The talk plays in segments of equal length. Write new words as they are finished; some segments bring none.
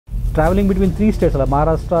Travelling between 3 States ಅಲ್ಲ,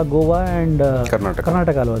 Maharashtra, Goa and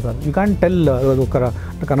Karnataka ಅಲ್ವಾ sir. You can tell ಅದು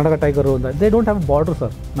ಕರ್ನಾಟಕ ಟೈಗರು ಅಂತ. They don't have border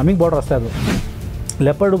sir, ನಮಗೆ ಬಾರ್ಡ್ರ್ ಅಷ್ಟೇ. ಅದು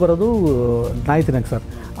ಲೆಪರ್ಡು ಬರೋದು ನಾಯಿ ತಿನ್ನಕ್ಕೆ ಸರ್.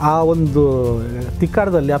 ಆ ಒಂದು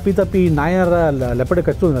ತಿಕ್ಕಾರದಲ್ಲಿ ಅಪ್ಪಿತಪ್ಪಿ ನಾಯರ ಲೆಪರ್ಡ್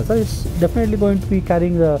ಕಚ್ಚು ಅಂದರೆ sir, it's definitely going to B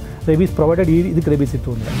carrying rabies provided. ಇದಕ್ಕೆ ರೇಬೀಸ್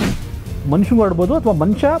ಇತ್ತು ಅಂದರೆ ಮನುಷ್ಯಂಗೆ ಆಡ್ಬೋದು ಅಥವಾ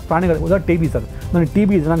ಮನುಷ್ಯ ಪ್ರಾಣಿಗಳು. ಉದಾಹರಣೆ ಟಿ ಬಿ ಸರ್, ನನಗೆ ಟಿ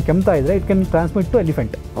ಬಿ ನಾನು ಕೆಮ್ತಾ ಇದ್ದರೆ it can transmit to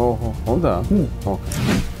elephant. ಓಹೋ ಹೌದಾ?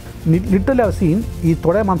 ಲಿಟ್ರಲಿ ಹವ್ ಸೀನ್ ಈ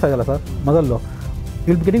ತೊಡೆ ಮಾಂಸ ಇದೆಯಲ್ಲ ಸರ್, ಮೊದಲು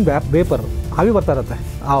ಇಲ್ ಗೆಟಿಂಗ್ ವೇಪರ್ ಆವಿ ಬರ್ತಾ ಇರುತ್ತೆ.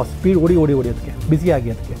 ಆ ಸ್ಪೀಡ್ ಓಡಿ ಅದಕ್ಕೆ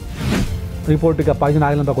ಬಿಸಿಯಾಗಿ ಅದಕ್ಕೆ ರಿಪೋರ್ಟಿಗೆ ಪಾಯ್ಸನ್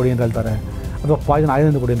ಆಗಿಲ್ಲ ಅಂತ ಕೊಡಿ ಅಂತ ಹೇಳ್ತಾರೆ, ಅಥವಾ ಪಾಯ್ಸನ್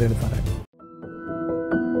ಆಗಿಲ್ಲ ಅಂತ ಕೊಡಿ ಅಂತ ಹೇಳ್ತಾರೆ.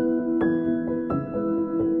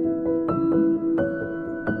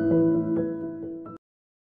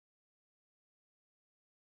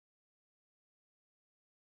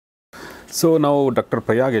 ಸೊ ನಾವು ಡಾಕ್ಟರ್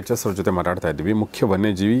ಪ್ರಯಾಗ್ HS ಅವ್ರ ಜೊತೆ ಮಾತಾಡ್ತಾ ಇದ್ದೀವಿ, ಮುಖ್ಯ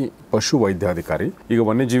ವನ್ಯಜೀವಿ ಪಶು ವೈದ್ಯಾಧಿಕಾರಿ. ಈಗ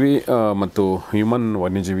ವನ್ಯಜೀವಿ ಮತ್ತು ಹ್ಯೂಮನ್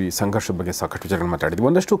ವನ್ಯಜೀವಿ ಸಂಘರ್ಷದ ಬಗ್ಗೆ ಸಾಕಷ್ಟು ವಿಚಾರಗಳು ಮಾತಾಡಿದ್ವಿ.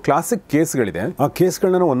 ಒಂದಷ್ಟು ಕ್ಲಾಸಿಕ್ ಕೇಸ್ಗಳಿದೆ, ಆ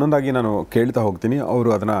ಕೇಸ್ಗಳನ್ನ ಒಂದೊಂದಾಗಿ ನಾನು ಕೇಳ್ತಾ ಹೋಗ್ತೀನಿ,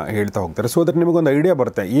 ಅವರು ಅದನ್ನು ಹೇಳ್ತಾ ಹೋಗ್ತಾರೆ. ಸೊ ಅದಕ್ಕೆ ನಿಮಗೊಂದು ಐಡಿಯಾ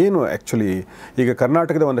ಬರುತ್ತೆ ಏನು ಆ್ಯಕ್ಚುಲಿ. ಈಗ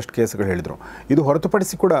ಕರ್ನಾಟಕದ ಒಂದಷ್ಟು ಕೇಸ್ಗಳು ಹೇಳಿದರು, ಇದು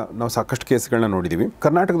ಹೊರತುಪಡಿಸಿ ಕೂಡ ನಾವು ಸಾಕಷ್ಟು ಕೇಸ್ಗಳನ್ನ ನೋಡಿದ್ದೀವಿ.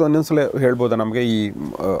 ಕರ್ನಾಟಕದ ಒಂದೊಂದ್ಸಲ ಹೇಳ್ಬೋದಾ ನಮಗೆ, ಈ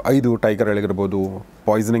 5 ಟೈಗರ್ಗಳಿರ್ಬೋದು,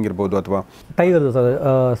 ಪಾಯ್ಸನಿಂಗ್ ಇರ್ಬೋದು ಅಥವಾ ಟೈಗರ್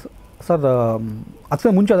ಸರ್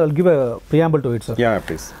ಅದಕ್ಕೆ ಮುಂಚೆ ಅಲ್ಲಿ give A preamble to it sir. Yeah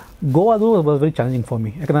please. ಗೋವಾದು was very challenging for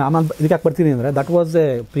me. ಯಾಕಂದರೆ ನಾನು ಇದಕ್ಕೆ ಯಾಕೆ ಬರ್ತೀನಿ ಅಂದರೆ that was A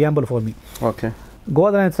preamble for me. Okay.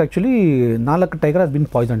 ಗೋವಾದ actually 4 tiger has been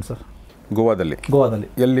ಪಾಯ್ಸನ್ಡ್ sir. ಗೋವಾದಲ್ಲಿ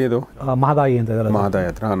ಎಲ್ಲಿ ಇದು? ಮಹದಾಯಿ ಅಂತ ಇದೆ, ಮಹದಾಯಿ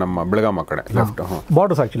ಹತ್ರ ನಮ್ಮ ಬೆಳಗಾಮ ಕಡೆ ಲೆಫ್ಟ್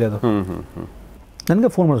ಬಾರ್ಡರ್ಸ್ ಆ್ಯಕ್ಚುಲಿ. ಅದು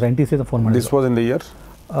ನನಗೆ ಫೋನ್ ಮಾಡಿದ್ರು, NTCA ಫೋನ್ ಮಾಡಿ. This was in the year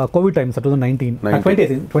Covid times 2019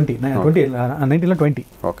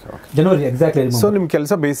 okay January exactly. So ನಿಮ್ಮ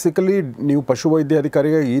ಕೆಲಸ ಬೇಸಿಕಲಿ ನೀವು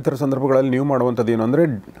ಪಶುವೈದ್ಯಾಧಿಕಾರಿಗೆ ಈ ಥರ ಸಂದರ್ಭಗಳಲ್ಲಿ ನೀವು ಮಾಡುವಂಥದ್ದು ಏನು ಅಂದರೆ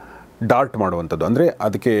ಡಾರ್ಟ್ ಮಾಡುವಂಥದ್ದು, ಅಂದರೆ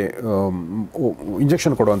ಅದಕ್ಕೆ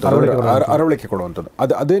ಇಂಜೆಕ್ಷನ್ ಕೊಡುವಂಥದ್ದು, ಅರವಳಿಕೆ ಕೊಡುವಂಥದ್ದು,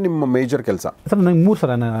 ಅದೇ ನಿಮ್ಮ ಮೇಜರ್ ಕೆಲಸ ಸರ್. ನಂಗೆ 3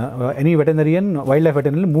 sir, any ವೆಟನರಿಯನ್ wild life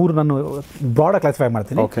veterinary 3 ನಾನು ಬ್ರಾಡಾಗಿ ಕ್ಲಾಸಿಫೈ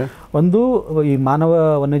ಮಾಡ್ತೀನಿ. ಒಂದು ಈ ಮಾನವ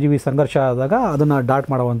ವನ್ಯಜೀವಿ ಸಂಘರ್ಷ ಆದಾಗ ಅದನ್ನು ಡಾರ್ಟ್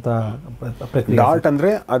ಮಾಡುವಂಥ ಪ್ರಕ್ರಿಯೆ. ಡಾರ್ಟ್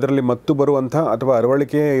ಅಂದರೆ ಅದರಲ್ಲಿ ಮತ್ತು ಬರುವಂಥ ಅಥವಾ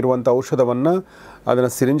ಅರವಳಿಕೆ ಇರುವಂಥ ಔಷಧವನ್ನು ಅದನ್ನು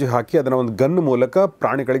ಸಿರಿಂಜ್ ಹಾಕಿ ಅದನ್ನು ಒಂದು ಗನ್ ಮೂಲಕ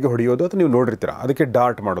ಪ್ರಾಣಿಗಳಿಗೆ ಹೊಡೆಯೋದು, ಅದು ನೀವು ನೋಡಿರ್ತೀರ, ಅದಕ್ಕೆ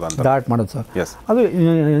ಡಾರ್ಟ್ ಮಾಡೋದು ಅಂತ. ಡಾರ್ಟ್ ಮಾಡೋದು ಸರ್. ಎಸ್. ಅದು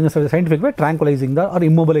ಸೈಂಟಿಫಿಕ್ ವೇ ಟ್ರ್ಯಾಂಕ್ವಲೈಸಿಂಗ್ ಆರ್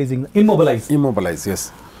ಇಮ್ಮೊಬಲೈಸ್. ಎಸ್.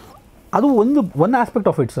 ಅದು one aspect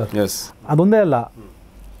of it sir. S. ಅದೊಂದೇ ಅಲ್ಲ,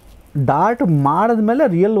 ಡಾರ್ಟ್ ಮಾಡಿದ್ಮೇಲೆ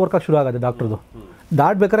ರಿಯಲ್ ವರ್ಕಾಗಿ ಶುರು ಆಗುತ್ತೆ ಡಾಕ್ಟ್ರದು.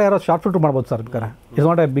 ಡಾರ್ಟ್ ಬೇಕಾದ್ರೆ ಯಾರೋ ಶಾರ್ಟ್ ಫಿಲ್ಟ್ರ್ ಮಾಡ್ಬೋದು ಸರ್. ಬೇಕಾರೆ it's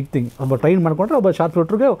not A big thing. ಒಬ್ಬ ಟ್ರೈನ್ ಮಾಡ್ಕೊಂಡ್ರೆ ಒಬ್ಬ ಶಾರ್ಪ್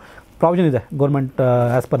ಶೂಟ್ರಿಗೆ ಪ್ರಾವಿಷನ್ ಇದೆ government,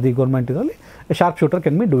 as per the government ಇದರಲ್ಲಿ sharp shooter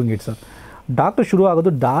can be doing it sir. Doctor ಶುರು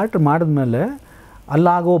ಆಗೋದು ಡಾರ್ಟ್ ಮಾಡಿದ್ಮೇಲೆ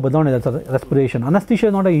ಅಲ್ಲಾಗೋ ಬದಲಾವಣೆ ಇದೆ sir. Respiration, anaesthesia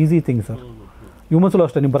not A easy thing sir. ಹ್ಯೂಮನ್ಸಲ್ಲೂ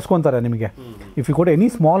ಅಷ್ಟೇ, ನೀವು ಬರ್ಸ್ಕೊತಾರೆ ನಿಮಗೆ. ಇಫ್ ಯು ಕೊಟ್ any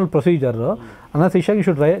small procedure ಅನಸ್ತೀಶಿಯಾಗಿ you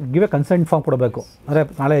should give A consent form ಕೊಡಬೇಕು. ಅಂದರೆ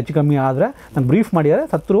ನಾಳೆ ಹೆಚ್ಚು ಕಮ್ಮಿ ಆದರೆ ನಂಗೆ ಬ್ರೀಫ್ ಮಾಡಿದರೆ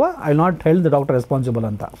ಸತ್ರುವ I not held the doctor responsible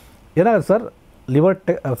ಅಂತ. ಏನಾಗುತ್ತೆ ಸರ್, ಲಿವರ್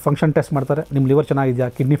ಫಂಕ್ಷನ್ ಟೆಸ್ಟ್ ಮಾಡ್ತಾರೆ, ನಿಮ್ಮ ಲಿವರ್ ಚೆನ್ನಾಗಿದೆಯಾ,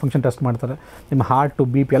 ಕಿಡ್ನಿ ಫಂಕ್ಷನ್ ಟೆಸ್ಟ್ ಮಾಡ್ತಾರೆ, ನಿಮ್ಮ ಹಾರ್ಟು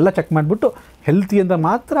BP ಎಲ್ಲ ಚೆಕ್ ಮಾಡಿಬಿಟ್ಟು ಹೆಲ್ತಿ ಅಂತ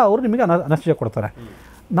ಮಾತ್ರ ಅವರು ನಿಮಗೆ ಅನಸ್ತೀಶಿಯಾ ಕೊಡ್ತಾರೆ.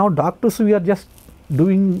 ನಾವು doctors we are just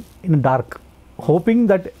doing in dark, hoping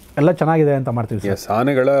that ಎಲ್ಲ ಚೆನ್ನಾಗಿದೆ ಅಂತ ಮಾಡ್ತೀವಿ ಸರ್.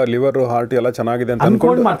 ಆನೆಗಳ ಲಿವರ್ ಹಾರ್ಟ್ ಎಲ್ಲ ಚೆನ್ನಾಗಿದೆ ಅಂತ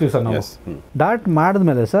ಅನ್ಕೊಂಡು ಮಾಡ್ತೀವಿ ಸರ್ ನಾವು. ಡಾರ್ಟ್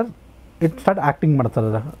ಮಾಡಿದ್ಮೇಲೆ ಸರ್ ಇಟ್ ಸ್ಟಾರ್ಟ್ ಆ್ಯಕ್ಟಿಂಗ್ ಮಾಡ್ತಾರೆ,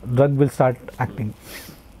 ಡ್ರಗ್ ವಿಲ್ ಸ್ಟಾರ್ಟ್ ಆ್ಯಕ್ಟಿಂಗ್.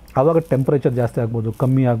 ಆವಾಗ ಟೆಂಪ್ರೇಚರ್ ಜಾಸ್ತಿ ಆಗ್ಬೋದು,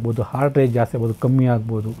 ಕಮ್ಮಿ ಆಗ್ಬೋದು, ಹಾರ್ಟ್ ರೇಟ್ ಜಾಸ್ತಿ ಆಗ್ಬೋದು, ಕಮ್ಮಿ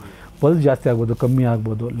ಆಗ್ಬೋದು, ಪಲ್ಸ್ ಜಾಸ್ತಿ ಆಗ್ಬೋದು, ಕಮ್ಮಿ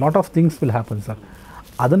ಆಗ್ಬೋದು, lot of things will happen sir.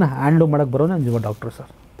 ಅದನ್ನು ಹ್ಯಾಂಡಲ್ ಮಾಡೋಕ್ಕೆ ಬರೋ ನಾನು ಡಾಕ್ಟ್ರು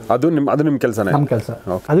ಸರ್. ಅದು ನಿಮ್ಮ ಕೆಲಸ. ನಮ್ಮ ಕೆಲಸ.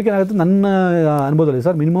 ಅದಕ್ಕೆ ಏನಾಗುತ್ತೆ ನನ್ನ ಅನುಭವದಲ್ಲಿ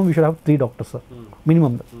sir, minimum we should have 3 doctors sir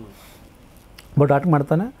minimum. But doctor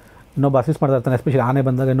ಮಾಡ್ತಾನೆ, ಇನ್ನೊಬ್ಬ ಅಸಿಸ್ಟ್ ಮಾಡ್ತಾ ಇರ್ತಾನೆ, ಎಸ್ಪೆಷಲಿ ಆನೆ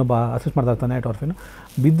ಬಂದಾಗ ಇನ್ನೊಬ್ಬ ಅಸಿಸ್ಟ್ ಮಾಡ್ತಾ ಇರ್ತಾನೆ. ಟಾರ್ಫಿನ್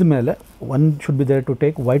ಬಿದ್ದ ಮೇಲೆ one should be there to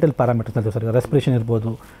take vital parameters ಅಂತ ಸರ್. ರೆಸ್ಪಿರೇಷನ್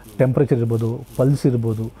ಇರ್ಬೋದು, ಟೆಂಪ್ರೇಚರ್ ಇರ್ಬೋದು, ಪಲ್ಸ್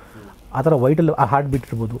ಇರ್ಬೋದು, ಆ ಥರ ವೈಟಲ್ ಹಾರ್ಟ್ ಬೀಟ್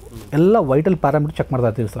ಇರ್ಬೋದು, ಎಲ್ಲ ವೈಟಲ್ ಪ್ಯಾರಾಮೀಟರ್ ಚೆಕ್ ಮಾಡ್ತಾ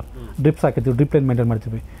ಇರ್ತೀವಿ ಸರ್. ಡ್ರಿಪ್ಸ್ ಹಾಕಿರ್ತೀವಿ, ಡ್ರಿಪ್ ಲೈನ್ ಮೇಂಟೈನ್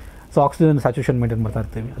ಮಾಡ್ತೀವಿ. ಸೊ ಆಕ್ಸಿಜನ್ ಸ್ಯಾಚುರೇಷನ್ ಮೇಂಟೈನ್ ಮಾಡ್ತಾ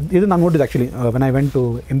ಇರ್ತೀವಿ. ಇದು ನಾನು ನೋಡಿದ್ದು actually when I went to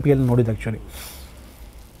MPL ನೋಡಿದ್ದು ಆ್ಯಕ್ಚುಲಿ.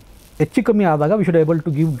 ಹೆಚ್ಚು ಕಮ್ಮಿ ಆದಾಗ we should able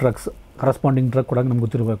to give drugs, corresponding drug ಕೊಡೋಕೆ ನಮ್ಗೆ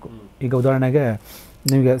ಗೊತ್ತಿರಬೇಕು. ಈಗ ಉದಾಹರಣೆಗೆ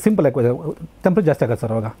ನಿಮಗೆ ಸಿಂಪಲ್ ಆಗಿ ಟೆಂಪ್ರೇಚರ್ ಜಾಸ್ತಿ ಆಗುತ್ತೆ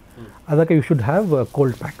ಸರ್, ಅವಾಗ ಅದಕ್ಕೆ you should have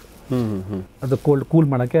cold pack. ಅದು ಕೂಲ್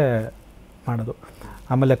ಮಾಡೋಕ್ಕೆ ಮಾಡೋದು.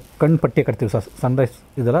 ಆಮೇಲೆ ಕಣ್ಣು ಪಟ್ಟಿ ಕಟ್ತೀವಿ ಸರ್, ಸನ್ರೈಸ್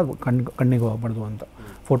ಇದೆಲ್ಲ ಕಣ್ಣಿಗೆ ಹೋಗ್ಬಾರ್ದು ಅಂತ,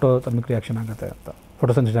 ಫೋಟೋ ತಮಿಕ್ ರಿಯಾಕ್ಷನ್ ಆಗುತ್ತೆ ಅಂತ,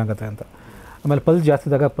 ಫೋಟೋ ಸೆನ್ಸಿಟಿವ್ ಆಗುತ್ತೆ ಅಂತ. ಆಮೇಲೆ ಪಲ್ಸ್ ಜಾಸ್ತಿ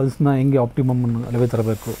ಆದಾಗ ಪಲ್ಸ್ನ ಹೆಂಗೆ ಆಪ್ಟಿಮಮ್ ಲೆವೆಲ್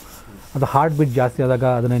ತರಬೇಕು, ಅದು ಹಾರ್ಟ್ ಬೀಟ್ ಜಾಸ್ತಿ ಆದಾಗ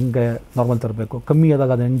ಅದನ್ನ ಹೆಂಗೆ ನಾರ್ಮಲ್ ತರಬೇಕು, ಕಮ್ಮಿ ಆದಾಗ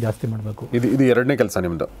ಅದನ್ನ ಹೆಂಗೆ ಜಾಸ್ತಿ ಮಾಡಬೇಕು. ಇದು ಎರಡನೇ ಕೆಲಸ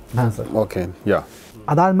ನಿಮ್ಮದು. ಹಾಂ ಸರ್. ಓಕೆ. ಯಾ.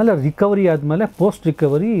 ಅದಾದಮೇಲೆ ರಿಕವರಿ ಆದಮೇಲೆ ಪೋಸ್ಟ್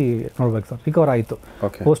ರಿಕವರಿ ನೋಡ್ಬೇಕು ಸರ್. ರಿಕವರ್ ಆಯಿತು,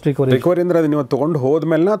 ಪೋಸ್ಟ್ ರಿಕವರಿ ಅಂದರೆ ಅದು ನೀವು ತೊಗೊಂಡು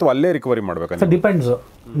ಹೋದ್ಮೇಲೆ ಅಥವಾ ಅಲ್ಲೇ ರಿಕವರಿ ಮಾಡಬೇಕು ಸರ್? ಡಿಪೆಂಡ್ಸು.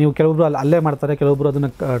 ನೀವು ಕೆಲವೊಬ್ರು ಅಲ್ಲೇ ಮಾಡ್ತಾರೆ, ಕೆಲವೊಬ್ರು ಅದನ್ನು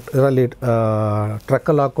ಇದರಲ್ಲಿ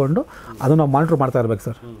ಟ್ರಕ್ಕಲ್ಲಿ ಹಾಕ್ಕೊಂಡು ಅದನ್ನು ನಾವು ಮಾನಿಟ್ರ್ ಮಾಡ್ತಾ ಇರ್ಬೇಕು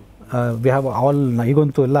ಸರ್. ವಿ ಹ್ಯಾವ್ ಆಲ್,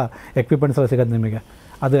 ಈಗಂತೂ ಎಲ್ಲ ಎಕ್ವಿಪ್ಮೆಂಟ್ಸ್ ಎಲ್ಲ ಸಿಗೋದು ನಿಮಗೆ.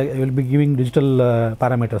 ಅದು will be giving digital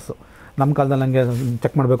parameters. ನಮ್ಮ ಕಾಲದಲ್ಲಿ ನನಗೆ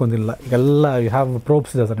ಚೆಕ್ ಮಾಡಬೇಕು ಅಂತಿಲ್ಲ, ಎಲ್ಲ ಯು ಹ್ಯಾವ್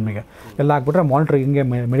ಪ್ರೋಬ್ಸ್ ಇದೆ ಸರ್ ನಿಮಗೆ, ಎಲ್ಲ ಹಾಕ್ಬಿಟ್ರೆ ಮಾನಿಟರ್ ಹಿಂಗೆ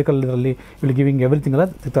ಮೆಡಿಕಲ್ ಇದರಲ್ಲಿ ವಿಲ್ ಗಿವಿಂಗ್ ಎವ್ರಿಥಿಂಗ್ ಎಲ್ಲ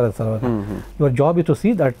ಸಿಗ್ತಾರೆ ಸರ್ ಅವಾಗ. Your job is to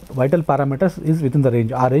see that vital parameters is with in the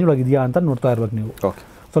range, ಆ ರೇಂಜ್ ಒಳಗೆ ಇದೆಯಾ ಅಂತ ನೋಡ್ತಾ ಇರ್ಬೇಕು ನೀವು.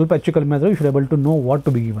 ಸ್ವಲ್ಪ ಹೆಚ್ಚು ಕಡಿಮೆ ಆದರೆ you should able to know what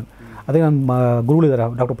to be given. ಅದೇ ನಮ್ಮ ಗುರುಗಳಿದ್ದಾರೆ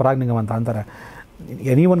ಡಾಕ್ಟರ್ ಪರಾಗ್ ನಿಗಮ್ ಅಂತ ಅಂತಾರೆ,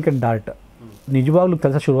 ಎನಿ ಒನ್ ಕ್ಯಾನ್ ಡಾರ್ಟ್. ನಿಜವಾಗ್ಲೂ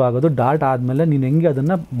ಕೆಲಸ ಶುರುವಾಗೋದು ಡಾರ್ಟ್ ಆದಮೇಲೆ ನೀನು ಹೆಂಗೆ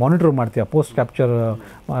ಅದನ್ನು ಮಾನಿಟರ್ ಮಾಡ್ತೀಯ, ಪೋಸ್ಟ್ ಕ್ಯಾಪ್ಚರ್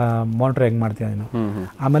ಮಾನಿಟರ್ ಹೆಂಗೆ ಮಾಡ್ತೀಯ ನೀನು,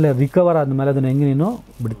 ಆಮೇಲೆ ರಿಕವರ್ ಆದಮೇಲೆ ಅದನ್ನು ಹೆಂಗೆ ನೀನು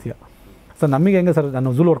ಬಿಡ್ತೀಯ. ಸರ್ ನಮಗೆ ಹೆಂಗೆ ಸರ್,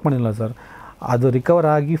 ನಾನು ಝೂಲ್ ವರ್ಕ್ ಮಾಡಿಲ್ಲ ಸರ್, ಅದು ರಿಕವರ್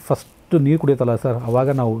ಆಗಿ ಫಸ್ಟು ನೀರು ಕುಡಿಯುತ್ತಲ್ಲ ಸರ್, ಅವಾಗ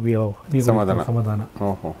ನಾವು ನೀರು ಸಮಾಧಾನ.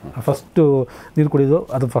 ಫಸ್ಟು ನೀರು ಕುಡಿಯೋದು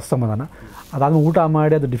ಅದು ಫಸ್ಟ್ ಸಮಾಧಾನ. ಅದಾದ್ಮೇಲೆ ಊಟ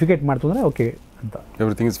ಮಾಡಿ ಅದು ಡಿಫಿಕೇಟ್ ಮಾಡ್ತು ಅಂದರೆ ಓಕೆ ಅಂತ,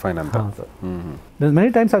 ಎವ್ರಿಥಿಂಗ್ ಇಸ್ ಫೈನ್ ಅಂತ. ಹಾಂ ಸರ್. ಮೆನಿ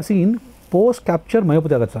ಟೈಮ್ಸ್ ಆಗಿ ಸೀನ್ ಪೋಸ್ಟ್ ಕ್ಯಾಪ್ಚರ್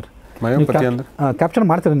ಮಯೋಪತಿ ಆಗುತ್ತೆ ಸರ್. ಕ್ಯಾಪ್ಚರ್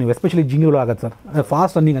ಮಾಡ್ತಾರೆ ನೀವು, ಎಸ್ಪೆಷಲಿ ಜಿಂಕೆಗಳು ಆಗುತ್ತೆ ಸರ್,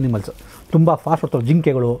 ಫಾಸ್ಟ್ ರನ್ನಿಂಗ್ ಅನಿಮಲ್ಸ್, ತುಂಬ ಫಾಸ್ಟ್ ಓಡ್ತಾವೆ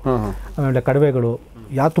ಜಿಂಕೆಗಳು, ಆಮೇಲೆ ಕಡವೆಗಳು,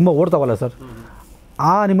 ಯಾರು ತುಂಬ ಓಡ್ತಾವಲ್ಲ ಸರ್,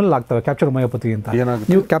 ಆ ಅನಿಮಲ್ ಆಗ್ತವೆ ಕ್ಯಾಪ್ಚರ್ ಮಯೋಪತಿ ಅಂತ.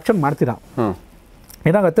 ನೀವು ಕ್ಯಾಪ್ಚರ್ ಮಾಡ್ತೀರಾ,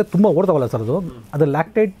 ಏನಾಗುತ್ತೆ ತುಂಬ ಓಡ್ತಾವಲ್ಲ ಸರ್, ಅದು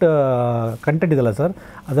ಲ್ಯಾಕ್ಟೇಟ್ ಕಂಟೆಂಟ್ ಇದೆಯಲ್ಲ ಸರ್,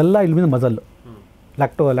 ಅದೆಲ್ಲ ಇಲ್ಲಿಂದ ಮಜಲ್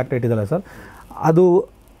ಲ್ಯಾಕ್ಟೇಟ್ ಇದೆಯಲ್ಲ ಸರ್, ಅದು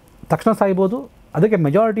ತಕ್ಷಣ ಸಾಯ್ಬೋದು. ಅದಕ್ಕೆ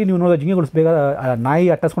ಮೆಜಾರಿಟಿ ನೀವು ನೋಡೋ ಜಿಂಕೆಗಳು ಬೇಗ ನಾಯಿ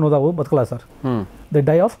ಅಟ್ಟಿಸ್ಕೊಂಡು ಹೋದವು ಬದುಕಲ್ಲ sir, the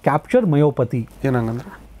dye of capture ಮಯೋಪತಿ.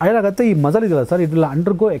 ಏನಾಗುತ್ತೆ, ಈ ಮಜಲ್ ಇದೆಯಲ್ಲ sir, it will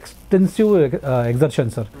undergo extensive exertion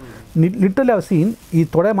sir. Literally have seen, ಈ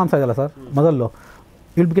ತೊಡೆ ಮಾಂಸ ಇದೆಯಲ್ಲ sir ಮಜಲ್ಲು,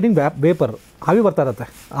 will be getting vapour, ಆವಿ ಬರ್ತಾ ಇರುತ್ತೆ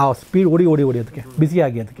ಆ ಸ್ಪೀಡ್ ಓಡಿ ಅದಕ್ಕೆ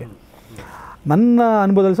ಬಿಸಿಯಾಗಿ. ಅದಕ್ಕೆ ನನ್ನ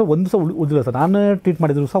ಅನುಭವದಲ್ಲಿ ಸಹ ಒಂದು ಸಹ ಉಳಿದಿಲ್ಲ ಸರ್, ನಾನು ಟ್ರೀಟ್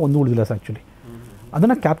ಮಾಡಿದ್ರು ಸಹ ಒಂದು ಉಳಿದಿಲ್ಲ ಸರ್ ಆ್ಯಕ್ಚುಲಿ.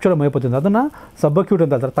 ಅದನ್ನು ಕ್ಯಾಪ್ಚರ್ ಮಯೋಪತಿ ಅಂತ, ಅದನ್ನು ಸಬ್ಅಕ್ಯೂಟ್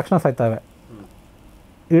ಅಂತ ಹೇಳ್ತಾರೆ, ತಕ್ಷಣ ಸಾಯ್ತವೆ,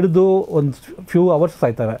 ಹಿಡಿದು ಒಂದು ಫ್ಯೂ ಅವರ್ಸ್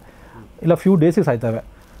ಸಾಯ್ತವೆ, ಇಲ್ಲ ಫ್ಯೂ ಡೇಸಿಗೆ ಸಾಯ್ತವೆ,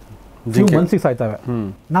 ಫ್ಯೂ ಮಂತ್ಸಿಗೆ ಸಾಯ್ತವೆ.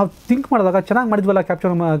 ನಾವು ಥಿಂಕ್ ಮಾಡಿದಾಗ ಚೆನ್ನಾಗಿ ಮಾಡಿದ್ವಲ್ಲ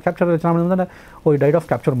ಕ್ಯಾಪ್ಚರ್ ಚೆನ್ನಾಗಿ ಮಾಡಿದ್ರೆ, ಓ ಡೈಡ್ ಆಫ್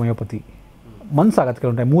ಕ್ಯಾಪ್ಚರ್ ಮಯೋಪತಿ ಮಂತ್ಸ್ ಆಗುತ್ತೆ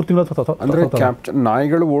ಕೆಲವೊಂದು ಟೈಮ್, 3 ತಿಂಗಳು. ಅಂದರೆ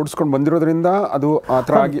ನಾಯಿಗಳು ಓಡಿಸ್ಕೊಂಡು ಬಂದಿರೋದ್ರಿಂದ ಅದು ಆ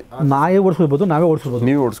ಥರ ಆಗಿ, ನಾಯಿ ಓಡಿಸ್ಬೋದು, ನಾವೇ ಓಡಿಸ್ಬೋದು,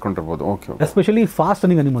 ನೀವು ಓಡಿಸ್ಕೊಂಡಿರ್ಬೋದು. Okay. Especially fast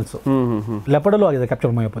running animals, ಲೆಪರ್ಡಲ್ಲೂ ಆಗಿದೆ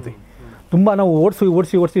ಕ್ಯಾಪ್ಚರ್ ಮಯೋಪತಿ. ತುಂಬ ನಾವು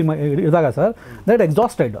ಓಡಿಸಿ ಇದ್ದಾಗ ಸರ್, ದಟ್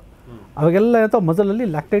ಎಕ್ಸಾಸ್ಟೆಡ್, ಅವಾಗೆಲ್ಲ ಏನಂತ ಮಜಲಲ್ಲಿ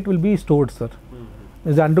lactate will be stored sir.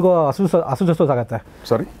 ಇದು ಅಂಡರ್ಗೋ ಅಸಿಡೋಸಿಸ್ ಆಗುತ್ತೆ,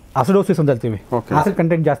 ಅಸಿಡೋಸಿಸ್ ಅಂತ ಹೇಳ್ತೀವಿ, ಆಸಿಡ್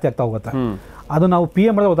ಕಂಟೆಂಟ್ ಜಾಸ್ತಿ ಆಗ್ತಾ ಹೋಗುತ್ತೆ. ಅದು ನಾವು ಪಿ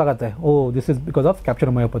ಎಮ್ ಮಾಡಿದ್ರೆ ಗೊತ್ತಾಗುತ್ತೆ, oh this is because of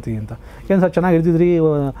capture ಮಯೋಪತಿ ಅಂತ. ಏನು ಸರ್ ಚೆನ್ನಾಗಿ ಹಿಡಿದಿದ್ರಿ,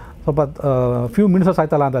 ಸ್ವಲ್ಪ ಫ್ಯೂ ಮಿನಿಟ್ಸ್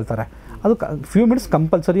ಆಯ್ತಲ್ಲ ಅಂತ ಹೇಳ್ತಾರೆ, ಅದು ಫ್ಯೂ ಮಿನಿಟ್ಸ್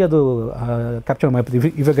ಕಂಪಲ್ಸರಿ ಅದು capture ಮಯೋಪತಿ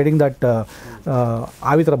if you getting that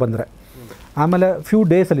ಆವಿ ಥರ ಬಂದರೆ. ಆಮೇಲೆ ಫ್ಯೂ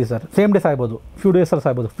ಡೇಸಲ್ಲಿ ಸರ್, ಸೇಮ್ ಡೇಸ್ ಆಗ್ಬೋದು, ಫ್ಯೂ ಡೇಸಲ್ಲಿ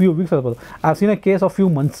ಸಾಯ್ಬೋದು, ಫ್ಯೂ ವೀಕ್ಸ್ ಆಗ್ಬೋದು. ಆ scene A case of few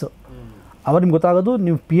months. ಅವಾಗ ನಿಮ್ಗೆ ಗೊತ್ತಾಗೋದು,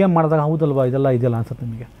 ನೀವು ಪಿ ಎಮ್ ಮಾಡಿದಾಗ ಹೌದಲ್ವಾ ಇದೆಲ್ಲ ಇದೆಯಲ್ಲ ಅನ್ಸುತ್ತೆ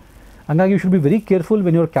ನಿಮಗೆ. ಹಂಗಾಗಿ you should be very careful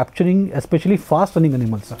when you are capturing especially fast running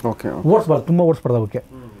animals. ಓಡಿಸ್ಬಾರ್ದು, ತುಂಬ ಓಡಿಸ್ಬಾರ್ದು ಅವಕ್ಕೆ,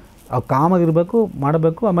 ಅವು ಕಾಮಾಗಿರಬೇಕು,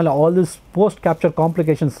 ಮಾಡಬೇಕು. ಆಮೇಲೆ all this post capture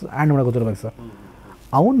complications hand ಮಾಡೋಕೆ ಗೊತ್ತಿರ್ಬೇಕು ಸರ್,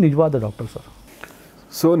 ಅವನು ನಿಜವಾದ ಡಾಕ್ಟರ್ ಸರ್.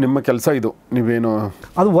 ಸೊ ನಿಮ್ಮ ಕೆಲಸ ಇದು, ನೀವೇನು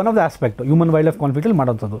ಅದು one of the aspect human wild life ಕಾನ್ಫ್ಲಿಕ್ಟಲ್ಲಿ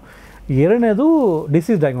ಮಾಡೋಂಥದ್ದು. ಎರಡನೇದು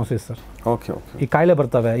ಡಿಸೀಸ್ ಡಯಾಗ್ನೋಸಿಸ್ ಸರ್. ಈ ಕಾಯಿಲೆ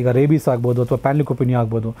ಬರ್ತವೆ, ಈಗ ರೇಬೀಸ್ ಆಗ್ಬೋದು ಅಥವಾ ಪ್ಯಾನ್ಲಿಕೋಪಿನಿಯಾ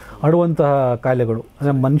ಆಗ್ಬೋದು, ಹರಡುವಂತಹ ಕಾಯಿಲೆಗಳು,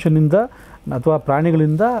 ಅಂದರೆ ಮನುಷ್ಯನಿಂದ ಅಥವಾ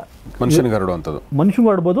ಪ್ರಾಣಿಗಳಿಂದ ಮನುಷ್ಯನಿಗೆ ಹರಡುವಂಥದ್ದು, ಮನುಷ್ಯನಿಗೆ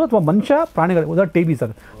ಹರಡ್ಬೋದು ಅಥವಾ ಮನುಷ್ಯ ಪ್ರಾಣಿಗಳು. ಉದಾಹರಣೆ ಟಿ ಬಿ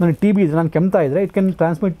ಸರ್, ನನಗೆ ಟಿ ಬಿ ಇದೆ, ನಾನು ಕೆಮ್ತಾ ಇದ್ದರೆ it can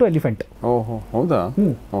transmit to elephant. ಓಹೋ ಹೌದಾ?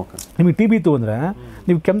 ನಿಮಗೆ ಟಿ ಬಿ ಇತ್ತು ಅಂದರೆ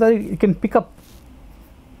ನೀವು ಕೆಮ್ತಾ ಇಟ್ ಕ್ಯಾನ್ ಪಿಕಪ್,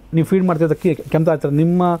 ನೀವು ಫೀಡ್ ಮಾಡ್ತಿದ್ದಕ್ಕೆ ಕೆಮ್ತಾ ಇರ್ತಾರೆ,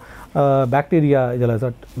 ನಿಮ್ಮ ಬ್ಯಾಕ್ಟೀರಿಯಾ ಇದೆಲ್ಲ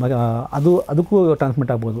ಸರ್, ಅದಕ್ಕೂ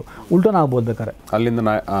ಟ್ರಾನ್ಸ್ಮಿಟ್ ಆಗ್ಬೋದು, ಉಲ್ಟೋನ ಆಗ್ಬೋದು, ಬೇಕಾದ್ರೆ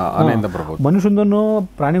ಅಲ್ಲಿಂದ ಬರ್ಬೋದು, ಮನುಷ್ಯಂದೂ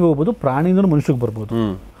ಪ್ರಾಣಿಗೆ ಹೋಗ್ಬೋದು, ಪ್ರಾಣಿಯಿಂದನೂ ಮನುಷ್ಯಗೆ ಬರ್ಬೋದು.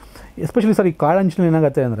 ಎಸ್ಪೆಷಲಿ ಸರ್ ಈ ಕಾಳಂಚಿನ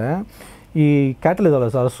ಏನಾಗುತ್ತೆ ಅಂದರೆ, ಈ ಕ್ಯಾಟಲ್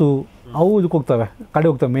ಇದಾವಲ್ಲ ಸರ್, ಹಸು, ಅವು ಇದಕ್ಕೆ ಹೋಗ್ತವೆ, ಕಡೆ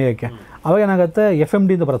ಹೋಗ್ತವೆ ಮೇಯಕ್ಕೆ. ಅವಾಗ ಏನಾಗುತ್ತೆ,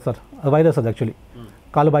 FMD ಅಂತ ಬರುತ್ತೆ ಸರ್, ಅದು ವೈರಸ್ ಅದು ಆ್ಯಕ್ಚುಲಿ,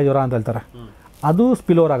 ಕಾಲು ಬಾಯಿ ಜ್ವರ ಅಂತ ಹೇಳ್ತಾರೆ, ಅದು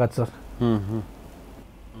ಸ್ಪಿಲ್ ಓವರ್ ಆಗತ್ತೆ ಸರ್.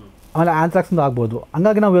 ಆಮೇಲೆ ಆ್ಯಂಥ್ರಾಕ್ಸ್ ಅಂತ ಆಗ್ಬೋದು.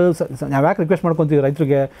 ಹಂಗಾಗಿ ನಾವು ಯಾಕೆ ರಿಕ್ವೆಸ್ಟ್ ಮಾಡ್ಕೊತೀವಿ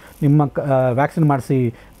ರೈತರಿಗೆ, ನಿಮ್ಮ ವ್ಯಾಕ್ಸಿನ್ ಮಾಡಿಸಿ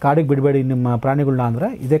ಕಾಡಿಗೆ ಬಿಡಬೇಡಿ ನಿಮ್ಮ ಪ್ರಾಣಿಗಳನ್ನ ಅಂದರೆ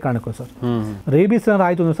ಇದೇ ಕಾರಣಕ್ಕೂ ಸರ್. ರೇಬೀಸ್ ಏನಾರು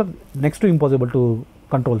ಆಯಿತು ಅಂದರೆ sir, next impossible to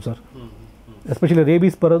control sir. Especially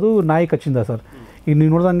rabies ಬರೋದು ನಾಯಿ ಕಚ್ಚಿಂದ ಸರ್. ಈಗ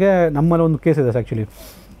ನೀವು ನೋಡ್ದಂಗೆ ನಮ್ಮಲ್ಲಿ ಒಂದು ಕೇಸ್ ಇದೆ ಸರ್ ಆ್ಯಕ್ಚುಲಿ,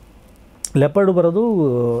 ಲೆಪರ್ಡು ಬರೋದು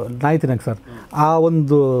ನಾಯಿ ತಿನ್ನಕ್ಕೆ ಸರ್. ಆ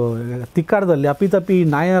ಒಂದು ತಿಕ್ಕಾಡದಲ್ಲಿ ಅಪ್ಪಿತಪ್ಪಿ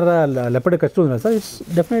ನಾಯರ ಲೆಪರ್ಡ್ ಕಚ್ಚು ಅಂದರೆ sir, it's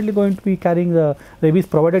definitely going to B carrying rabies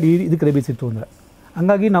provided ಇದಕ್ಕೆ ರೇಬೀಸ್ ಇತ್ತು ಅಂದರೆ.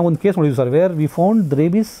 ಹಂಗಾಗಿ ನಾವು ಒಂದು ಕೇಸ್ ನೋಡಿದ್ವಿ sir, where we found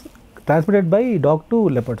rabies transmitted by dog to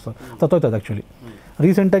leopard sir, ಸತ್ತೋಯ್ತದೆ actually.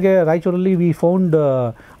 ರೀಸೆಂಟಾಗಿ ರಾಯಚೂರಲ್ಲಿ ವಿ ಫೌಂಡ್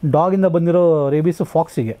ಡಾಗಿಂದ ಬಂದಿರೋ ರೇಬೀಸ್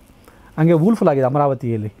ಫಾಕ್ಸಿಗೆ, ಹಂಗೆ ವೂಲ್ಫುಲ್ ಆಗಿದೆ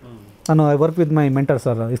ಅಮರಾವತಿಯಲ್ಲಿ. ನಾನು I work with my mentor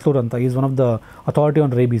sir ಇಸ್ಲೂರ್ ಅಂತ, is one of the authority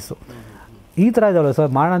on rabies. ಈ ಥರ ಇದಾವಲ್ಲ ಸರ್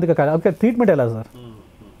ಮಾರಣಾಂತಿಕ ಕಾಯಿಲೆ, ಅದಕ್ಕೆ ಟ್ರೀಟ್ಮೆಂಟ್ ಇಲ್ಲ ಸರ್.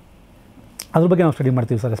 ಅದ್ರ ಬಗ್ಗೆ ನಾವು ಸ್ಟಡಿ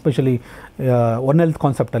ಮಾಡ್ತೀವಿ sir, especially one health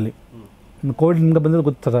ಕಾನ್ಸೆಪ್ಟಲ್ಲಿ. Covid ನಿಮ್ಗೆ ಬಂದರೆ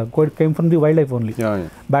ಗೊತ್ತು sir, Covid came from the wild life only,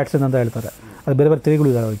 ಬ್ಯಾಟ್ಸನ್ ಅಂತ ಹೇಳ್ತಾರೆ, ಅದು ಬೇರೆ ಬೇರೆ ತೆರೆಗಳು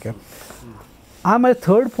ಇದ್ದಾವೆ ಅದಕ್ಕೆ. ಆಮೇಲೆ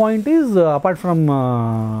third point is, apart from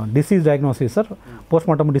disease diagnosis sir, post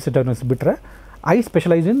mortem disease diagnosis ಬಿಟ್ಟರೆ I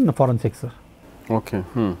specialise in forensics sir. Okay.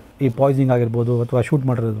 ಈ ಪಾಯ್ಸನಿಂಗ್ ಆಗಿರ್ಬೋದು ಅಥವಾ ಶೂಟ್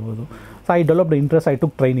ಮಾಡಿರ್ಬೋದು. So I developed interest. I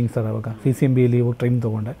took training sir ಅವಾಗ CCMBಯಲ್ಲಿ ಹೋಗಿ ಟ್ರೈನಿಂಗ್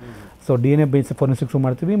ತೊಗೊಂಡೆ. ಸೊ DNA ಬೇಸ್ಡ್ ಫಾರೆನ್ಸಿಕ್ಸು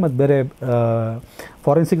ಮಾಡ್ತೀವಿ, ಮತ್ತು ಬೇರೆ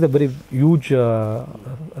forensic the very huge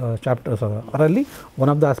chapters ಅದ. ಅದರಲ್ಲಿ one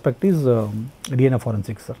of the aspect is DNA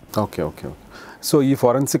forensics sir. Okay okay okay. So ಈ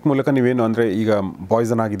ಫಾರೆನ್ಸಿಕ್ ಮೂಲಕ ನೀವೇನು ಅಂದರೆ ಈಗ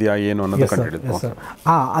ಪಾಯ್ಸನ್ ಆಗಿದೆಯಾ ಏನು ಅನ್ನೋದು ಕಂಡುಹಿಡಿದು ಸರ್.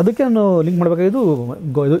 ಅದಕ್ಕೆ ನಾನು link ಮಾಡಬೇಕಾಗಿದ್ದು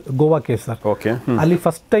Goa case sir. Okay. ಅಲ್ಲಿ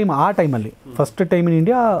ಫಸ್ಟ್ ಟೈಮ್ ಇನ್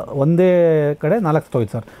ಇಂಡಿಯಾ ಒಂದೇ ಕಡೆ 4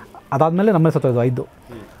 ಸತ್ತೋಯ್ತು ಸರ್. ಅದಾದಮೇಲೆ ನಮ್ಮಲ್ಲಿ ಸತ್ತೋಯ್ತು 5.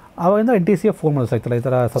 ಆವಾಗಿಂದ NTCA ಫೋನ್ ಮಾಡೋದು ಆಯ್ತಲ್ಲ, ಈ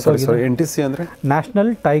ಥರ ಸತ್ತೋಗಿದೆ. NTCA ಅಂದರೆ ನ್ಯಾಷನಲ್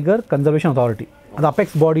ಟೈಗರ್ ಕನ್ಸರ್ವೇಷನ್ ಅಥಾರಿಟಿ. ಅದು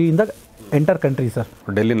ಅಪೆಕ್ಸ್ ಬಾಡಿಯಿಂದ ಎಂಟರ್ ಕಂಟ್ರಿ ಸರ್.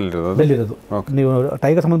 ಡೆಲ್ಲಿರೋದು. ನೀವು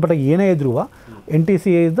ಟೈಗರ್ ಸಂಬಂಧಪಟ್ಟ ಏನೇ ಇದ್ರೂ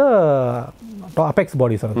NTCA is the apex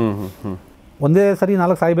body sir. ಒಂದೇ ಸರಿ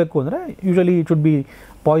 4 ಸಾಯಬೇಕು ಅಂದರೆ usually it should be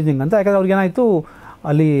poisoning ಅಂತ. ಯಾಕಂದರೆ ಅವ್ರಿಗೆ ಏನಾಯಿತು,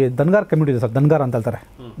 ಅಲ್ಲಿ ದನ್ಗಾರ್ ಕಮ್ಯುನಿಟಿ ಇದೆ ಸರ್, ದನ್ಗಾರ್ ಅಂತ ಹೇಳ್ತಾರೆ,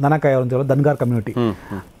 ದನಕಾಯಿ ಅವ್ರು ಅಂತೀವಲ್ಲ, ದನ್ಗಾರ್ ಕಮ್ಯುನಿಟಿ.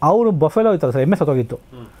 ಅವರು ಬಫೆಲೋ ಹೋಯ್ತಾರೆ ಸರ್, ಎಮ್ಮೆ ಸತ್ತೋಗಿತ್ತು.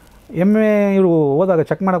 ಎಮ್ಮೆ ಇವರು ಹೋದಾಗ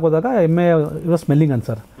ಚೆಕ್ ಮಾಡೋಕೆ ಹೋದಾಗ ಎಮ್ಮೆ ಇರೋ ಸ್ಮೆಲ್ಲಿಂಗ್ ಅಂತ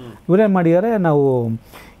ಸರ್. ಇವರೇನು ಮಾಡಿದ್ದಾರೆ, ನಾವು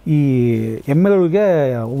ಈ ಎಮ್ಮೆಗಳಿಗೆ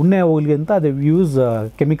ಉಣ್ಣೆ ಹೋಗ್ಲಿ ಅಂತ ಅದು ಯೂಸ್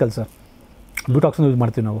ಕೆಮಿಕಲ್ ಸರ್, ಬ್ಯೂಟಾಕ್ಸಿನ್ ಯೂಸ್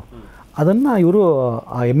ಮಾಡ್ತೀವಿ ನಾವು. ಅದನ್ನು ಇವರು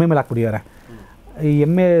ಆ ಎಮ್ಮೆ ಮೇಲೆ ಹಾಕ್ಬಿಟ್ಟಿದ್ದಾರೆ. ಈ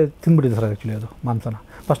ಎಮ್ಮೆ ತಿಂದ್ಬಿಟ್ಟಿದೆ ಸರ್ ಆ್ಯಕ್ಚುಲಿ ಅದು ಮಾಂಸನ.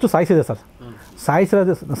 First ಸಾಯಿಸಿದೆ sir.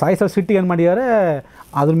 ಸಾಯಿಸೋ ಸಿಟ್ಟಿಗೆ ಏನು ಮಾಡಿದ್ದಾರೆ,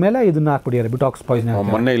 ಅದ್ರ ಮೇಲೆ ಇದನ್ನು ಹಾಕ್ಬಿಟ್ಟಿದ್ದಾರೆ ಬ್ಯೂಟಾಕ್ಸ್ ಪಾಯ್ಸನ್.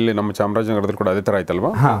 ಮೊನ್ನೆ ಇಲ್ಲಿ ನಮ್ಮ ಚಾಮರಾಜನಗರದಲ್ಲಿ ಕೂಡ ಅದೇ ಥರ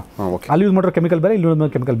ಆಯ್ತಲ್ವಾ? ಹಾಂ, ಅಲ್ಲಿ ಯೂಸ್ ಮಾಡಿರೋ ಕೆಮಿಕಲ್ ಬೇರೆ, ಇಲ್ಲಿ ಯೂಸ್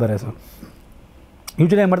ಮಾಡೋ ಕೆಮಿಕಲ್ ಬೇರೆ ಸರ್.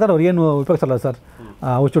 ಯೂಶ್ವಲಿ ಏನು ಮಾಡ್ತಾರೆ, ಅವ್ರು ಏನು ಉಪಯೋಗಿಸಲ್ಲ ಸರ್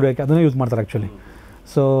ಔಷಧಿ ಹೊಡಿಯೋಕ್ಕೆ, ಅದನ್ನೇ ಯೂಸ್ ಮಾಡ್ತಾರೆ ಆ್ಯಕ್ಚುಲಿ.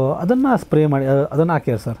 ಸೊ ಅದನ್ನು ಸ್ಪ್ರೇ ಮಾಡಿ ಅದನ್ನು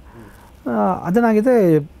ಹಾಕ್ಯಾರ ಸರ್. ಅದನ್ನಾಗಿದೆ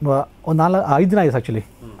ಒಂದು 5 ದಿನ ಆಗಿದೆ ಆ್ಯಕ್ಚುಲಿ.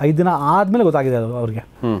 5 ದಿನ ಆದಮೇಲೆ ಗೊತ್ತಾಗಿದೆ ಅದು ಅವ್ರಿಗೆ.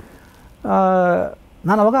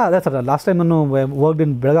 ನಾನು ಅವಾಗ ಅದೇ ಸರ್, ಲಾಸ್ಟ್ ಟೈಮ್ ನಾನು ವರ್ಕ್ಡ್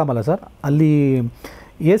ಇನ್ ಬೆಳಗಾಮಲ್ಲ ಸರ್, ಅಲ್ಲಿ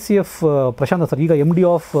ACF ಪ್ರಶಾಂತ್ ಸರ್, ಈಗ MD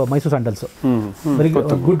of Mysuru sandals, very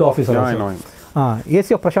good officer.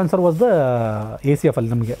 ACF Prashant sir was the ACF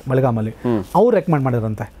ಅಲ್ಲಿ ನಮಗೆ ಬೆಳಗಾಮಲ್ಲಿ. ಅವ್ರು ರೆಕಮೆಂಡ್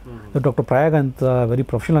ಮಾಡಿದ್ರಂತೆ, ಡಾಕ್ಟರ್ ಪ್ರಯಾಗ್ ಅಂತ ವೆರಿ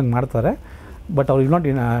ಪ್ರೊಫೆಷನಲ್ ಆಗಿ ಮಾಡ್ತಾರೆ, ಬಟ್ ಅವ್ರು will not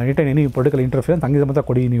ಎನಿಟೈನ್ any political interference, ಹಂಗೆ ಮಾತ್ರ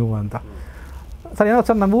ಕೊಡಿ ನೀವು ಅಂತ. ಸರ್ ಏನೋ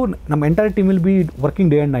ಸರ್, ನಾವು ನಮ್ಮ entire team will be working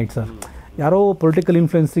day and night sir. ಯಾರೋ ಪೊಲಿಟಿಕಲ್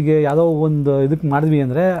ಇನ್ಫ್ಲುಯೆನ್ಸಿಗೆ ಯಾವುದೋ ಒಂದು ಇದಕ್ಕೆ ಮಾಡಿದ್ವಿ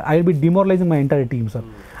ಅಂದರೆ I will be ಡಿಮೋರಲೈಸಿಂಗ್ my entire team sir.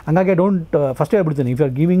 ಹಂಗಾಗಿ ಐ ಡೋಂಟ್ ಫಸ್ಟೇ ಹೇಳ್ಬಿಡ್ತೀನಿ, if you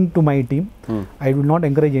are giving to my team, I will not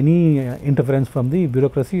encourage any interference from the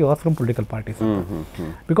bureaucracy are from political parties.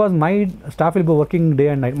 Because my staff will be working day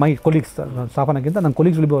and night. My colleagues, staff ಅನ್ನೋಕ್ಕಿಂತ ನನ್ನ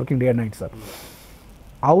colleagues will be working day and night sir.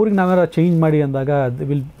 ಅವ್ರಿಗೆ ನಾವೆಲ್ಲ change ಮಾಡಿ ಅಂದಾಗ they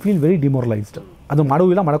will feel very ಡಿಮೋರಲೈಸ್ಡ್. ಅದು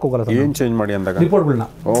ಮಾಡೋವಿಲ್ಲ, ಮಾಡೋಕ್ಕೋಗಲ್ಲ sir. ಏನು change ಮಾಡಿ ಅಂದಾಗ ರಿಪೋರ್ಟ್ಗಳನ್ನ,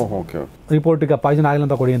 ರಿಪೋರ್ಟಿಗೆ Poisson ಆಗಿಲ್ಲ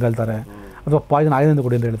ಅಂತ ಕೊಡಿ ಅಂತ ಹೇಳ್ತಾರೆ, ಅಥವಾ ಪಾಯ್ಸನ್ ಆಗಿದೆ ಅಂತ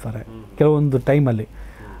ಕೊಡಿ ಅಂತ ಹೇಳ್ತಾರೆ ಕೆಲವೊಂದು ಟೈಮಲ್ಲಿ.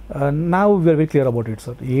 ನಾವು we are very clear about it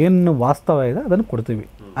sir. ಏನು ವಾಸ್ತವ ಇದೆ ಅದನ್ನು ಕೊಡ್ತೀವಿ,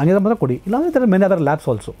 ಹಂಗೆ ಮಾತ್ರ ಕೊಡಿ. ಇಲ್ಲಾಂದರೆ ಮೇನ್ ಅದರ್ ಲ್ಯಾಬ್ಸ್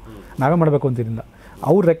ಆಲ್ಸೋ ನಾವೇ ಮಾಡಬೇಕು ಅಂತಿರಲಿಲ್ಲ.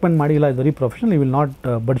 ಅವ್ರು ರೆಕಮೆಂಡ್ ಮಾಡಿ, ಇಲ್ಲ ಇದು very professional, you will not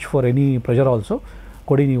ಬಡ್ಜ್ for any pressure also,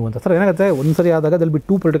 ಕೊಡಿ ನೀವು ಅಂತ. ಸರ್ ಏನಾಗುತ್ತೆ, ಒಂದು ಸರಿ ಆದಾಗ they'll B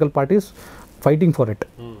 2 political parties fighting for it.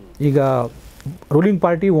 ಈಗ ruling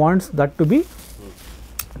party wants that to B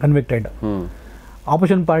convicted.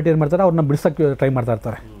 Opposition party ಏನು ಮಾಡ್ತಾರೆ, ಅವ್ರನ್ನ ಬಿಡಿಸೋಕ್ಕೆ ಟ್ರೈ ಮಾಡ್ತಾ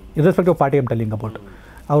ಇರ್ತಾರೆ, irrespective party I'm telling about.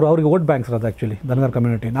 ಅವ್ರಿಗೆ ವೋಟ್ ಬ್ಯಾಂಕ್ಸ್ ಇರೋದು ಆ್ಯಕ್ಚುಲಿ ಧನಗರ್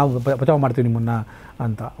ಕಮ್ಯುನಿಟಿ, ನಾವು ಬಚಾವ್ ಮಾಡ್ತೀವಿ ನಿಮ್ಮನ್ನು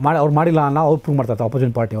ಅಂತ ಅವ್ರು ಮಾಡಿಲ್ಲ ಅನ್ನೋ ಅವ್ರು ಪ್ರೂವ್ ಮಾಡ್ತಾರೆ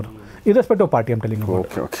ಆಪೋಸಿಷನ್ ಪಾರ್ಟಿ ಅವರು, irrespective party I'm telling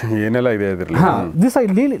about. ಏನೆಲ್ಲ ಇದೆ ಹಾಂ, this I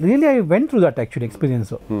really I went through that actually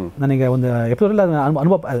experience. ನನಗೆ ಒಂದು ಎಪಿಸೋಡಲ್ಲಿ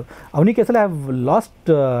ಅನುಭವ. ಅವನಿಗೆ ಕೇಸಲ್ಲಿ I have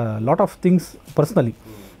lost lot of things personally.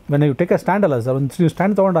 When you take A stand ಅಲ್ಲ ಸರ್, ಒಂದು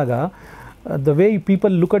ಸ್ಟ್ಯಾಂಡ್ ತೊಗೊಂಡಾಗ the way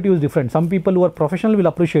people look at you is different. Some people who are professional will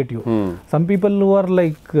appreciate you. Some people who are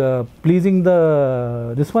like pleasing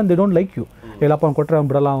this one, they don't like you. ಎಲ್ಲಪ್ಪ ಅವ್ನು ಕೊಟ್ಟರೆ ಅವ್ನು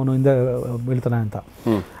ಬಿಡಲ್ಲ, ಅವನು ಹಿಂದೆ ಬೀಳ್ತಾನೆ ಅಂತ.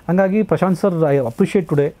 ಹಂಗಾಗಿ Prashant sir I appreciate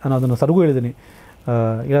today. ನಾನು ಅದನ್ನು ಸರ್ಗೂ ಹೇಳಿದ್ದೀನಿ,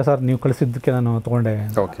 ಇಲ್ಲ ಸರ್ ನೀವು ಕಳಿಸಿದ್ದಕ್ಕೆ ನಾನು ತೊಗೊಂಡೆ.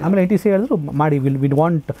 ಆಮೇಲೆ NTCA ಹೇಳಿದ್ರು ಮಾಡಿ, ವಿಲ್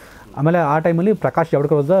ವಾಂಟ್. ಆಮೇಲೆ ಆ ಟೈಮಲ್ಲಿ Prakash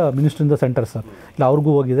Javadekar was the minister in the centre sir. ಇಲ್ಲ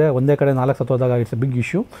ಅವ್ರಿಗೂ ಹೋಗಿದೆ, ಒಂದೇ ಕಡೆ 4 ಸತ್ತೋದಾಗ ಇಟ್ಸ್ ಎ ಬಿಗ್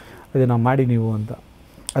ಇಶ್ಯೂ, ಇದನ್ನು ಮಾಡಿ ನೀವು ಅಂತ.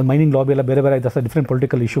 ಅದು ಮೈನಿಂಗ್ ಲಾಬಿ ಎಲ್ಲ ಬೇರೆ ಬೇರೆ ಇದೆ sir, different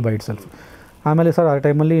political issue by it self. ಆಮೇಲೆ ಸರ್ ಆ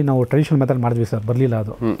ಟೈಮಲ್ಲಿ ನಾವು ಟ್ರೆಡಿಷನಲ್ ಮೆಥಡ್ ಮಾಡಿದ್ವಿ ಸರ್, ಬರಲಿಲ್ಲ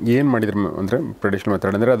ಅದು. ಏನು ಮಾಡಿದ್ರಿ ಅಂದರೆ ಟ್ರೆಡಿಷನಲ್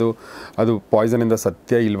ಮೆಥಡ್ ಅಂದರೆ ಅದು ಪಾಯ್ಸನಿಂದ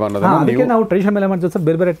ಸತ್ಯ ಇಲ್ವಾ ಅನ್ನೋದನ್ನು ಅದಕ್ಕೆ ನಾವು ಟ್ರೆಡಿಷನಲ್ ಮೇಲೆ ಮಾಡ್ತೀವಿ ಸರ್.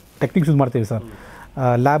 ಬೇರೆ ಬೇರೆ ಟೆಕ್ನಿಕ್ಸ್ ಯೂಸ್ ಮಾಡ್ತೀವಿ sir.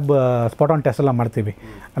 Lab spot on test ಎಲ್ಲ ಮಾಡ್ತೀವಿ.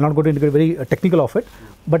 I not goat in very technical of it,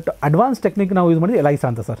 but advance technique ನಾವು ಯೂಸ್ ಮಾಡಿದ್ವಿ ಎಲೈಸಾ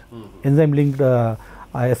ಅಂತ ಸರ್, ಎನ್ಸೈಮ್ ಲಿಂಕ್ಡ್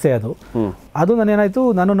ಎಸ್ಸೆ ಅದು ನಾನೇನಾಯಿತು,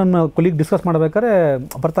 ನಾನು ನನ್ನ ಕೊಲೀಗ್ ಡಿಸ್ಕಸ್ ಮಾಡಬೇಕಾದ್ರೆ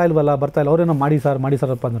ಬರ್ತಾ ಇಲ್ಲ ಅವರೇನೋ ಮಾಡಿ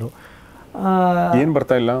ಸರ್ ಅಪ್ಪ ಅಂದರು. ಏನು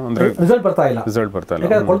ಬರ್ತಾ ಇಲ್ಲ ಅಂದರೆ ರಿಸಲ್ಟ್ ಬರ್ತಾ ಇಲ್ಲ,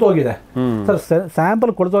 ಯಾಕಂದ್ರೆ ಕೊಳ್ತೋಗಿದೆ ಸರ್.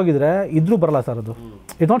 ಸ್ಯಾಂಪಲ್ ಕೊಳ್ತೋಗಿದ್ರೆ ಇದ್ರೂ ಬರಲ್ಲ ಸರ್. ಅದು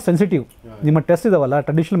ಇಟ್ಸ್ ನಾಟ್ ಸೆನ್ಸಿಟಿವ್. ನಿಮ್ಮ ಟೆಸ್ಟ್ ಇದಾವಲ್ಲ,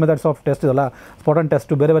 ಟ್ರೆಡಿಷನಲ್ ಮೆಥಡ್ಸ್ ಆಫ್ ಟೆಸ್ಟ್ ಇದಲ್ಲ, ಸ್ಪಾಟ್ ಆನ್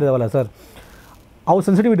ಟೆಸ್ಟು ಬೇರೆ ಬೇರೆ ಇದಾವಲ್ಲ ಸರ್, ಅವು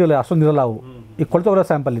ಸೆನ್ಸಿಟಿವಿಟಿ ಇಲ್ಲ, ಅಷ್ಟೊಂದು ಇರಲ್ಲ ಅವು. ಈಗ ಕೊಳ್ತೋಗಿರೋ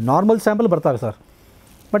ಸ್ಯಾಂಪಲ್, ನಾರ್ಮಲ್ ಸ್ಯಾಂಪಲ್ ಬರ್ತಾವೆ ಸರ್.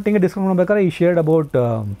 ಬಟ್ ಹಿಂಗೆ ಡಿಸ್ಕಸ್ ಮಾಡ್ಬೇಕಾದ್ರೆ ಈ ಶೇರ್ಡ್ ಅಬೌಟ್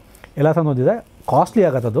ಎಲ್ಲ ಓದಿದೆ, costly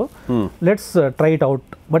ಆಗತ್ತದು, let's try it out.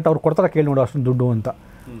 But ಅವ್ರು ಕೊಡ್ತಾರೆ, ಕೇಳಿ ನೋಡು ಅಷ್ಟೊಂದು ದುಡ್ಡು ಅಂತ.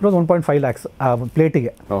 ಇಟ್ ವಾಸ್ 1.5 lakhs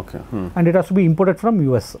ಪ್ಲೇಟಿಗೆ. And it has to B imported from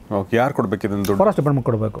US. ಯಾರು ಕೊಡಬೇಕು ಇದನ್ನು? ಫಾರೆಸ್ಟ್ ಡಿಪಾರ್ಟ್ಮೆಂಟ್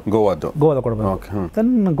ಕೊಡಬೇಕು, ಗೋವಾದ ಕೊಡಬೇಕು.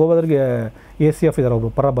 ದೆನ್ ಗೋವಾದವ್ರಿಗೆ ACF ಇದ್ದಾರೆ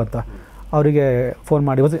ಒಬ್ಬರು ಪರಬ್ ಅಂತ, ಅವರಿಗೆ ಫೋನ್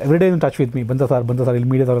ಮಾಡಿ every day in touch with me, ಬಂದ ಸರ್ ಇಲ್ಲಿ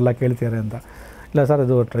ಮೀಡಿಯಾದವರೆಲ್ಲ ಕೇಳ್ತಿದ್ದಾರೆ ಅಂತ. ಇಲ್ಲ ಸರ್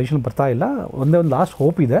ಅದು ಟ್ರೆಡಿಷನಲ್ ಬರ್ತಾ ಇಲ್ಲ, ಒಂದೇ ಒಂದು ಲಾಸ್ಟ್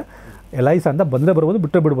ಹೋಪ್ ಇದೆ, ಎಲೈಸಾ ಅಂತ ಬಂದರೆ ಬರ್ಬೋದು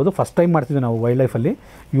ಬಿಟ್ಟರೆ ಬಿಡ್ಬೋದು. ಫಸ್ಟ್ ಟೈಮ್ ಮಾಡ್ತಿದ್ವಿ ನಾವು ವೈಲ್ಡ್ ಲೈಫಲ್ಲಿ,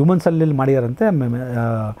 ಹ್ಯೂಮನ್ಸಲ್ಲಿ ಮಾಡಿದಾರಂತೆ,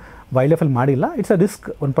 ವೈಲ್ಡ್ ಲೈಫಲ್ಲಿ ಮಾಡಿಲ್ಲ. It's a risk,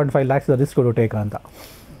 1.5 lakhs is a risk to take ಅಂತ.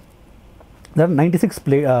 ದರ್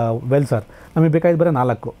 96 ವೆಲ್ ಸರ್, ನಮಗೆ ಬೇಕಾಯ್ತು ಬರೀ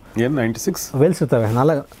 4 ಏನು 96 ವೆಲ್ಸ್ ಇರ್ತವೆ.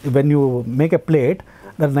 4 when you make A plate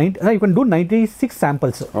there 90 you can do 96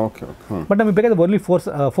 samples. Okay but ನಮಗೆ ಬೇಕಾದ್ರೆ ಓನ್ಲಿ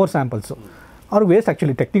 4 ಸ್ಯಾಂಪಲ್ಸು. ಅವ್ರು waste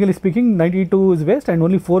actually, technically speaking 92 is waste and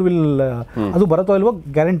only 4 will, ಅದು ಬರುತ್ತೋ ಇಲ್ವೋ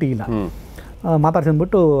ಗ್ಯಾರಂಟಿ ಇಲ್ಲ. ಮಾತಾಡ್ಸಿ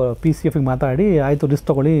ಅಂದ್ಬಿಟ್ಟು PCF ಮಾತಾಡಿ ಆಯಿತು ರಿಸ್ಕ್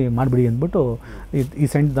ತೊಗೊಳ್ಳಿ ಮಾಡಿಬಿಡಿ ಅಂದ್ಬಿಟ್ಟು ಈ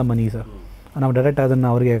ಸೆಂಟ್ ದ ಮನಿ ಸರ್. ನಾವು ಡೈರೆಕ್ಟ್ ಅದನ್ನು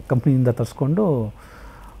ಅವರಿಗೆ ಕಂಪ್ನಿಯಿಂದ ತರಿಸ್ಕೊಂಡು,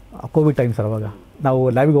 ಕೋವಿಡ್ ಟೈಮ್ ಸರ್ ಅವಾಗ ನಾವು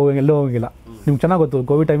ಲ್ಯಾಬಿಗೆ ಎಲ್ಲೋ ಹೋಗಿಲ್ಲ. ನಿಮ್ಗೆ ಚೆನ್ನಾಗಿ ಗೊತ್ತು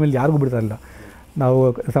ಕೋವಿಡ್ ಟೈಮಲ್ಲಿ ಯಾರಿಗೂ ಬಿಡ್ತಾಯಿಲ್ಲ. ನಾವು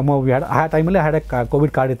ಆ ಟೈಮಲ್ಲಿ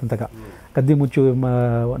ಕೋವಿಡ್ ಕಾರ್ಡ್ ಇತ್ತು ಅಂತಕ ಕದ್ದಿ ಮುಚ್ಚು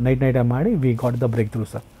ನೈಟ್ ಮಾಡಿ we got the break through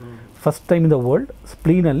sir. First time in the world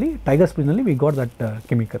ಸ್ಪ್ಲೀನಲ್ಲಿ, tiger ಸ್ಪ್ಲೀನಲ್ಲಿ we got that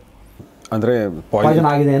chemical. ಅಂದರೆ ಪಾಯ್ಸನ್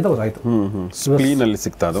ಆಗಿದೆ ಅಂತ ಗೊತ್ತಾಯಿತು. ಸ್ಪ್ಲೀನಲ್ಲಿ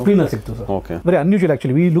ಸಿಗ್ತಾ ಅದು? ಸ್ಪ್ಲೀನಲ್ಲಿ ಸಿಕ್ತು sir. Okay, very unusual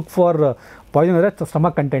actually. We look for Poisson ಅಂದರೆ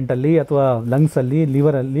ಸ್ಟಮಕ್ ಕಂಟೆಂಟಲ್ಲಿ ಅಥವಾ ಲಂಗ್ಸಲ್ಲಿ,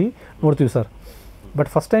 ಲಿವರಲ್ಲಿ ನೋಡ್ತೀವಿ sir. But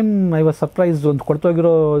first time I was surprise. ಒಂದು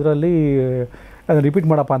ಕೊಡ್ತೋಗಿರೋ ಇದರಲ್ಲಿ ಅದನ್ನು ರಿಪೀಟ್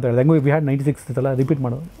ಮಾಡಪ್ಪ ಅಂತ ಹೇಳಿದೆ. ಹೆಂಗೂ ವಿ ಹ್ಯಾಡ್ 96 ಇತ್ತಲ್ಲ, ರಿಪೀಟ್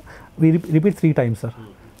ಮಾಡೋದು. V repeat 3 times sir.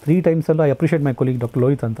 3 times I appreciate my colleague doctor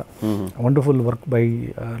Lohith ಅಂತ. Wonderful work by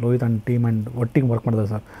Lohith and team and ಒಟ್ಟಿಗೆ ವರ್ಕ್ ಮಾಡಿದೆ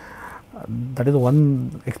sir. That is one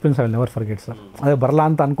experience I will never forget sir. ಅದೇ ಬರಲ್ಲ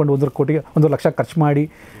ಅಂತ ಅಂದ್ಕೊಂಡು 1 ಲಕ್ಷ ಖರ್ಚು ಮಾಡಿ,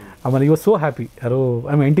 ಆಮೇಲೆ ಯು ವಾಸ್ ಸೋ ಹ್ಯಾಪಿ. ಯಾರು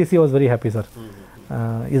NTCA was very happy sir.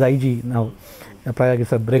 ಇದು IG ನಾವು ಪ್ರಯಾಗ್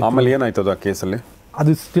ಸರ್ ಬ್ರೇಕ್. ಆಮೇಲೆ ಏನಾಯ್ತು ಅದು ಆ ಕೇಸಲ್ಲಿ?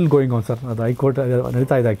 ಅದು ಸ್ಟಿಲ್ ಗೋಯಿಂಗ್ ಆನ್ ಸರ್. ಅದು ಹೈಕೋರ್ಟ್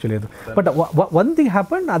ನಡೀತಾ ಇದೆ ಆ್ಯಕ್ಚುಲಿ ಅದು. ಬಟ್ ಒನ್ ಥಿಂಗ್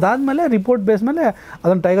ಹ್ಯಾಪನ್, ಅದಾದಮೇಲೆ ರಿಪೋರ್ಟ್ ಬೇಸ್ ಮೇಲೆ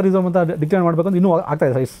ಅದನ್ನು ಟೈಗರ್ ರಿಸರ್ವ್ ಅಂತ ಡಿಕ್ಲೇರ್ ಮಾಡಬೇಕು ಅಂತ ಇನ್ನೂ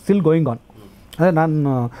ಆಗ್ತಾಯಿದೆ sir. It's still going on. ಅಂದರೆ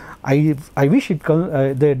ನಾನು I wish it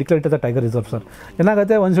they declare the tiger reserve sir.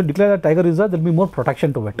 ಏನಾಗುತ್ತೆ, once you declare the tiger reserve Dil be more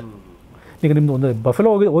protection to vet. ಈಗ ನಿಮ್ಮದು ಒಂದು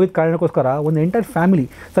ಬಫೆಲೋ ಹೋಗಿದ್ದ ಕಾರಣಕ್ಕೋಸ್ಕರ ಒಂದು ಎಂಟೈರ್ ಫ್ಯಾಮಿಲಿ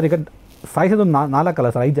ಸರ್, ಈಗ ಸಾಯಿಸೋದು 4 ಅಲ್ಲ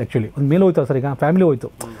ಸರ್, 5 ಆ್ಯಕ್ಚುಲಿ. ಒಂದು ಮೇಲ್ ಹೋಯ್ತು ಸರ್, ಈಗ ಫ್ಯಾಮಿಲಿ ಹೋಯ್ತು.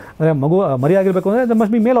 ಅಂದರೆ ಮಗು ಮರಿ ಆಗಿರಬೇಕು ಅಂದರೆ the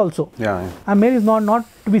must be mail also. ಆ ಮೇಲ್ is not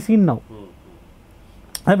to be seen ನಾವು.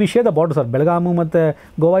 V share the border sir. Belgaum ಮತ್ತು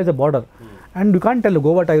Goa is a border and you can tell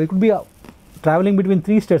Goa tiger. It could be travelling between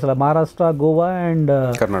 3 states ಅಲ್ಲ, ಮಹಾರಾಷ್ಟ್ರ, ಗೋವಾ ಆ್ಯಂಡ್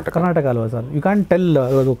ಕರ್ನಾಟಕ ಅಲ್ವಾ ಸರ್. ಯು ಕ್ಯಾನ್ ಟೆಲ್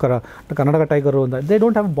ಅದು Karnataka tiger ಅಂತ. They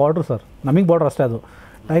don't have border sir. ನಮಗೆ border ಅಷ್ಟೇ. ಅದು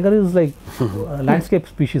tiger is like landscape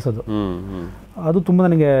species. ಅದು ತುಂಬ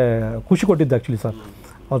ನನಗೆ ಖುಷಿ ಕೊಟ್ಟಿದ್ದು ಆ್ಯಕ್ಚುಲಿ ಸರ್.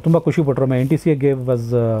 ಅವ್ರು ತುಂಬ ಖುಷಿ ಪಟ್ಟರು. NTCA gave was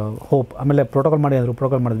hope. ಆಮೇಲೆ ಪ್ರೋಟೋಕಾಲ್ ಮಾಡಿ ಅಂದರು,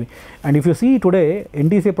 ಪ್ರೋಟೋಕಾಲ್ ಮಾಡಿದ್ವಿ. And if U C today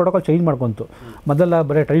NTCA protocol change ಮಾಡ್ಕೊಂತು. ಮೊದಲ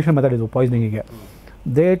ಬರೀ ಟ್ರೆಡಿಷನಲ್ ಮೆಥಡ್ ಇದು ಪಾಯ್ಸನಿಂಗಿಗೆ.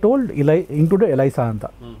 ದೇ ಟೋಲ್ಡ್ ಇನ್ಕ್ಲೂಡ್ ಎಲೈಸಾ ಅಂತ.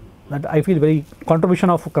 That I feel very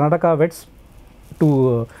contribution of Karnataka vets to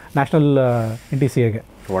national NTCAಗೆ.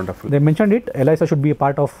 They mentioned it, ಎಲೈಸಾ should be A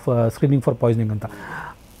part of screening for poisoning ಅಂತ.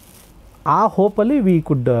 ಆ ಹೋಪಲ್ಲಿ we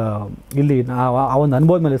could ಇಲ್ಲಿ ಆ ಒಂದು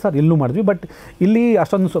ಅನುಭವದ ಮೇಲೆ ಸರ್ ಇಲ್ಲೂ ಮಾಡಿದ್ವಿ. ಬಟ್ ಇಲ್ಲಿ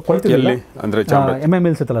ಅಷ್ಟೊಂದು ಕೊಡ್ತಿರಲಿಲ್ಲ.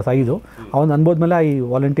 MMLs ಇತ್ತಲ್ಲ ಸರ್, ಇದು ಆ ಒಂದು ಅನುಭವದ ಮೇಲೆ I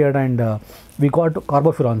volunteered and we got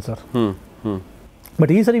carbofuran sir.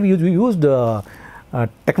 But ಈ ಸರಿ V used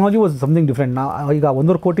technology was something different. ಈಗ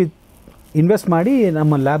 1.25 ಕೋಟಿ ಇನ್ವೆಸ್ಟ್ ಮಾಡಿ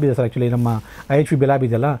ನಮ್ಮ ಲ್ಯಾಬ್ ಇದೆ ಸರ್. ಆ್ಯಕ್ಚುಲಿ ನಮ್ಮ IHB ಲ್ಯಾಬ್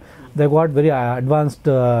ಇದೆಯಲ್ಲ, they got very advanced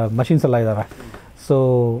machines ಎಲ್ಲ ಇದ್ದಾವೆ. ಸೊ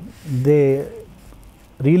ದೇ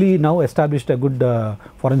ರಿಯಲಿ ನಾವು established A good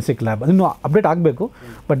forensic lab. ಅದನ್ನು ಅಪ್ಡೇಟ್ ಆಗಬೇಕು.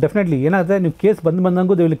 ಬಟ್ ಡೆಫಿನೆಟ್ಲಿ ಏನಾಗುತ್ತೆ, ನೀವು case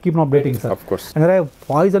ಬಂದಂಗೂ they will keep on updating sir. ಅಂದರೆ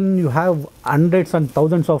Poisson you have hundreds and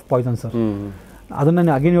thousands of Poisson sir. ಅದನ್ನು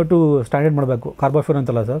again you to standard ಮಾಡಬೇಕು. ಕಾರ್ಬೋಫ್ಯೂರ್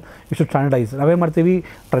ಅಂತಲ್ಲ sir, you should standardise. ನಾವೇನು ಮಾಡ್ತೀವಿ,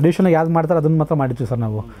 ಟ್ರೆಡಿಷನಲ್ ಯಾವ್ದು ಮಾಡ್ತಾರೆ ಅದನ್ನು ಮಾತ್ರ ಮಾಡಿರ್ತೀವಿ ಸರ್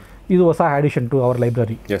ನಾವು. ಇದು ಹೊಸ ಆ್ಯಡಿಷನ್ ಟು ಅವರ್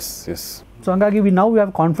ಲೈಬ್ರರಿ. ಸೊ ಹಂಗಾಗಿ we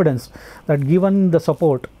have confidence that given the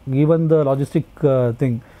support, given the logistic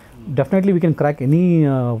thing, definitely we can crack any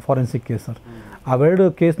forensic case sir. ಅವೆರಡು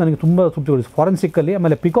ಕೇಸ್ ನನಗೆ ತುಂಬ ತೃಪ್ತಿಗೊಳಿಸಿ ಫಾರೆನ್ಸಿಕ್ಕಲ್ಲಿ.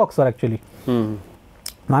 ಆಮೇಲೆ ಪಿಕಾಕ್ ಸರ್, ಆ್ಯಕ್ಚುಲಿ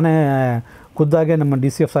ನಾನೇ ಖುದ್ದಾಗೆ ನಮ್ಮ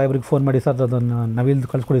DCF ಸಾಹೇಬ್ರಿಗೆ ಫೋನ್ ಮಾಡಿ ಸರ್ ಅದನ್ನು ನವಿಲ್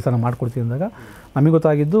ಕಳಿಸ್ಕೊಡಿ ಸರ್, ನಾನು ಮಾಡ್ಕೊಡ್ತೀನಿ ಅಂದಾಗ ನಮಗೆ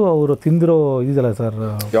ಗೊತ್ತಾಗಿದ್ದು ಅವರು ತಿಂದಿರೋ ಇದೆಯಲ್ಲ ಸರ್.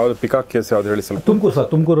 ಯಾವುದು ಪಿಕಾಕ್ ಕೇಸ್ ಯಾವುದು ಹೇಳಿ ಸರ್? ತುಮಕೂರು ಸರ್.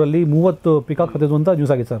 ತುಮಕೂರಲ್ಲಿ 30 ಪಿಕಾಕ್ ಹತ್ತಿದ್ದು ಅಂತ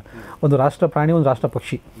ನ್ಯೂಸ್ ಆಗಿದೆ ಸರ್. ಒಂದು ರಾಷ್ಟ್ರ ಪ್ರಾಣಿ, ಒಂದು ರಾಷ್ಟ್ರ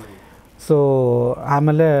ಪಕ್ಷಿ. ಸೊ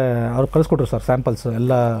ಆಮೇಲೆ ಅವ್ರು ಕಳಿಸ್ಕೊಟ್ರು ಸರ್ ಸ್ಯಾಂಪಲ್ಸ್,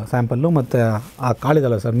 ಎಲ್ಲ ಸ್ಯಾಂಪಲ್ಲು. ಮತ್ತು ಆ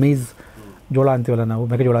ಕಾಳಿದಲ್ಲ ಸರ್, ಮೇಯ್ಸ್ ಜೋಳ ಅಂತೀವಲ್ಲ ನಾವು,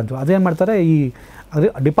 ಮೆಕ್ಕೆಜೋಳ ಅಂತೀವಿ. ಅದೇನು ಮಾಡ್ತಾರೆ, ಈ ಅದೇ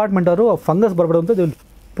ಡಿಪಾರ್ಟ್ಮೆಂಟ್ ಅವರು ಫಂಗಸ್ ಬರಬಾರ್ದು ಅಂತ they will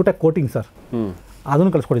put a coating sir.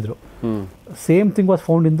 ಅದನ್ನು ಕಳಿಸ್ಕೊಟ್ಟಿದ್ರು. Same thing was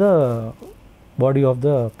found in the body of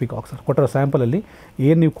the peacock sir. ಕೊಟ್ಟಿರೋ ಸ್ಯಾಂಪಲಲ್ಲಿ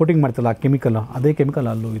ಏನು ನೀವು ಕೋಟಿಂಗ್ ಮಾಡ್ತಿಲ್ಲ ಆ ಕೆಮಿಕಲ್, ಅದೇ ಕೆಮಿಕಲ್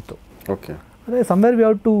ಅಲ್ಲೂ ಇತ್ತು. ಓಕೆ. ಅದೇ somewhere we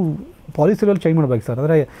have to ಪಾಲಿಸಿಗಳಲ್ಲಿ change ಮಾಡಬೇಕು ಸರ್.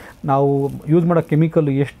 ಅಂದರೆ ನಾವು ಯೂಸ್ ಮಾಡೋ ಕೆಮಿಕಲ್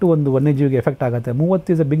ಎಷ್ಟು ಒಂದು ವನ್ಯಜೀವಿಗೆ ಎಫೆಕ್ಟ್ ಆಗುತ್ತೆ.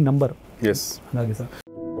 30 is A big number. S, ಹಾಗಾಗಿ ಸರ್.